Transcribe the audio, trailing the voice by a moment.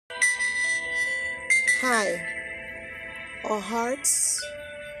Hi, our hearts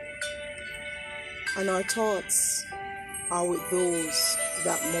and our thoughts are with those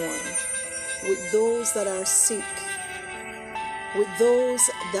that mourn, with those that are sick, with those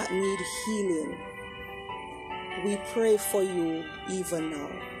that need healing. We pray for you even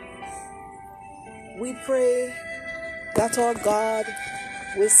now. We pray that our God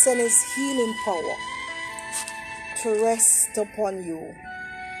will send His healing power to rest upon you.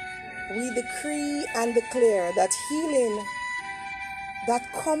 We decree and declare that healing, that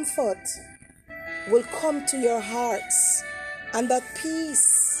comfort will come to your hearts, and that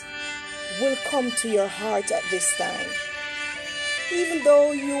peace will come to your heart at this time. Even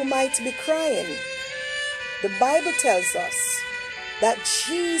though you might be crying, the Bible tells us that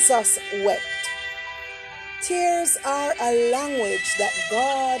Jesus wept. Tears are a language that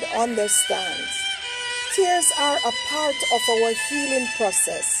God understands. Tears are a part of our healing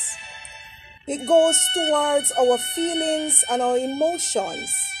process. It goes towards our feelings and our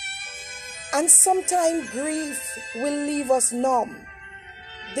emotions. And sometimes grief will leave us numb,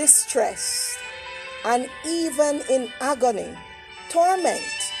 distressed, and even in agony, torment,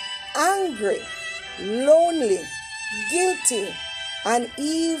 angry, lonely, guilty, and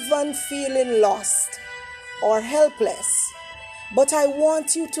even feeling lost or helpless. But I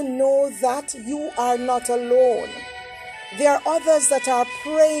want you to know that you are not alone. There are others that are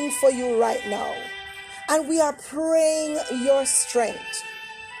praying for you right now, and we are praying your strength.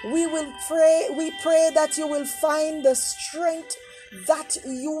 We pray that you will find the strength that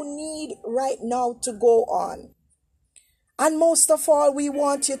you need right now to go on. And most of all, we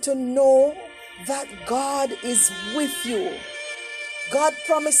want you to know that God is with you. God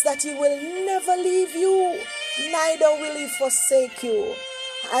promised that He will never leave you, neither will He forsake you.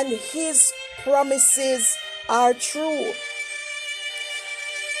 And His promises are true.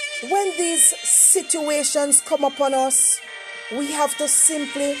 When these situations come upon us, we have to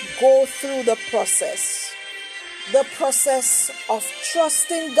simply go through the process of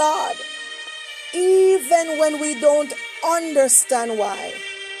trusting God, even when we don't understand why.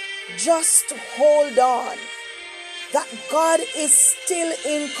 Just hold on, that God is still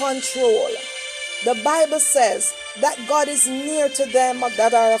in control. The Bible says that God is near to them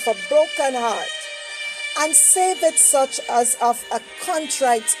that are of a broken heart, and saveth such as of a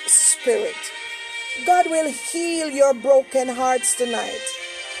contrite spirit. God will heal your broken hearts tonight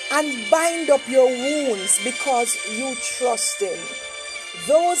and bind up your wounds because you trust Him.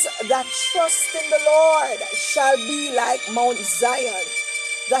 Those that trust in the Lord shall be like Mount Zion,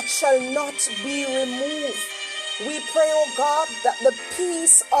 that shall not be removed. We pray, oh God, that the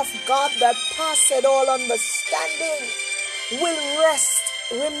peace of God that passeth all understanding will rest,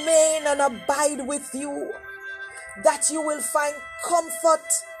 remain, and abide with you. That you will find comfort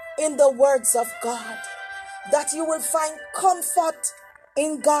in the words of God. That you will find comfort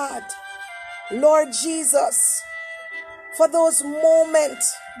in God. Lord Jesus, for those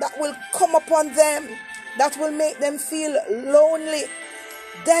moments that will come upon them, that will make them feel lonely,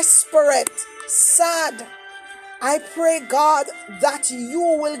 desperate, sad, I pray, God, that you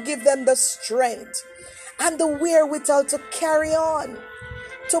will give them the strength and the wherewithal to carry on,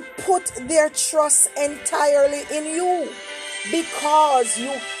 to put their trust entirely in you, because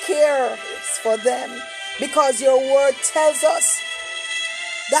you care for them, because your word tells us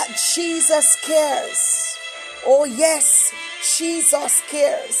that Jesus cares. Oh yes, Jesus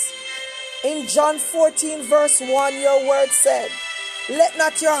cares. In John 14 verse 1, your word said, let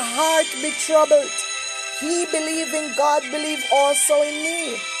not your heart be troubled. Ye believe in God, believe also in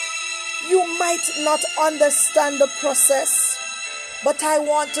me. You might not understand the process, but I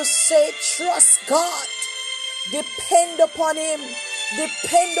want to say, trust God. Depend upon Him.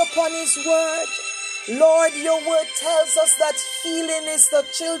 Depend upon His word. Lord, your word tells us that healing is the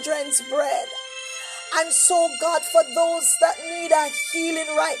children's bread. And so, God, for those that need a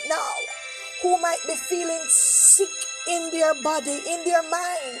healing right now, who might be feeling sick in their body, in their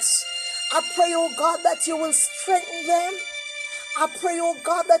minds, I pray, oh God, that you will strengthen them. I pray, oh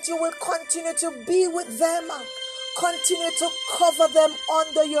God, that you will continue to be with them. Continue to cover them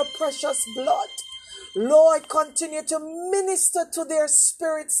under your precious blood. Lord, continue to minister to their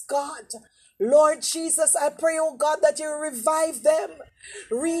spirits, God. Lord Jesus, I pray, oh God, that you revive them,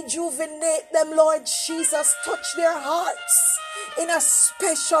 rejuvenate them, Lord Jesus, touch their hearts in a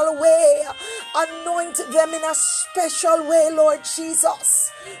special way, anoint them in a special way, Lord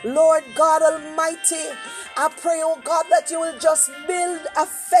Jesus. Lord God Almighty, I pray, oh God, that you will just build a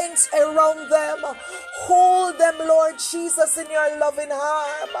fence around them. Hold them, Lord Jesus, in your loving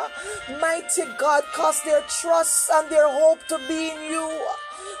arm. Mighty God, cause their trust and their hope to be in you.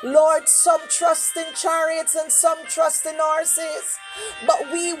 Lord, some trust in chariots and some trust in horses,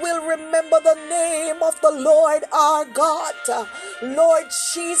 but we will remember the name of the Lord our God. Lord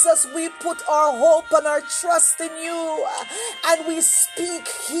Jesus, we put our hope and our trust in you, and we speak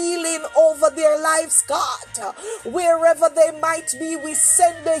healing over their lives, God. Wherever they might be, we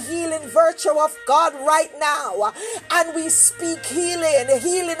send the healing virtue of God right now, and we speak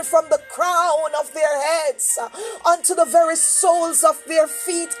healing from the crown of their heads unto the very soles of their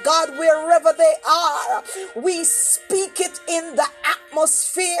feet, God, wherever they are. We speak it in the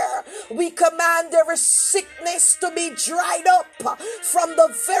atmosphere. We command every sickness to be dried up from the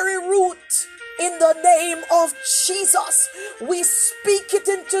very root. In the name of Jesus, we speak it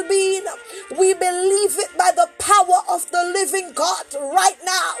into being. We believe it by the power of the living God right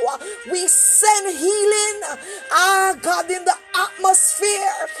now. We send healing, God, in the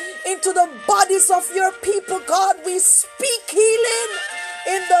atmosphere, into the bodies of your people, God. We speak healing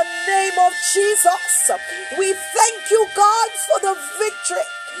in the name of Jesus. We thank you, God, for the victory.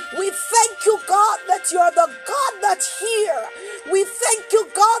 We thank you, God, that you're the God that's here. We thank you,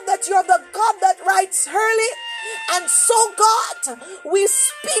 God, that you're the God that writes early. And so, God, we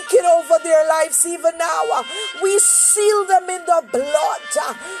speak it over their lives even now. We seal them in the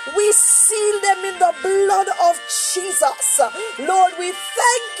blood. We seal them in the blood of Jesus. Lord, we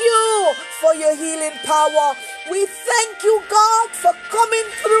thank you for your healing power. We thank you, God, for coming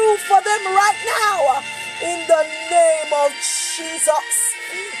through for them right now. In the name of Jesus.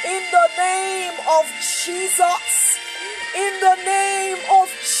 In the name of Jesus. In the name of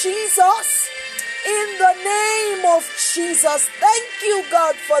Jesus. In the name of Jesus. Thank you,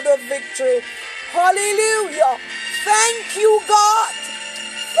 God, for the victory. Hallelujah. Thank you, God.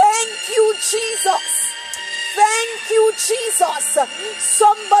 Thank you, Jesus. Thank you, Jesus.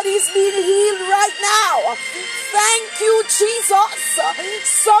 Somebody's being healed right now. Thank you, Jesus.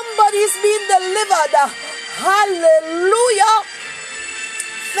 Somebody's being delivered. Hallelujah.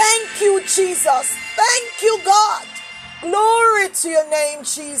 Thank you, Jesus. Thank you, God. Glory to your name,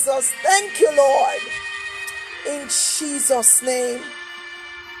 Jesus. Thank you, Lord. In Jesus' name.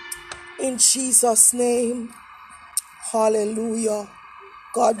 In Jesus' name. Hallelujah.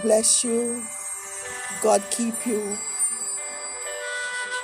 God bless you. God keep you.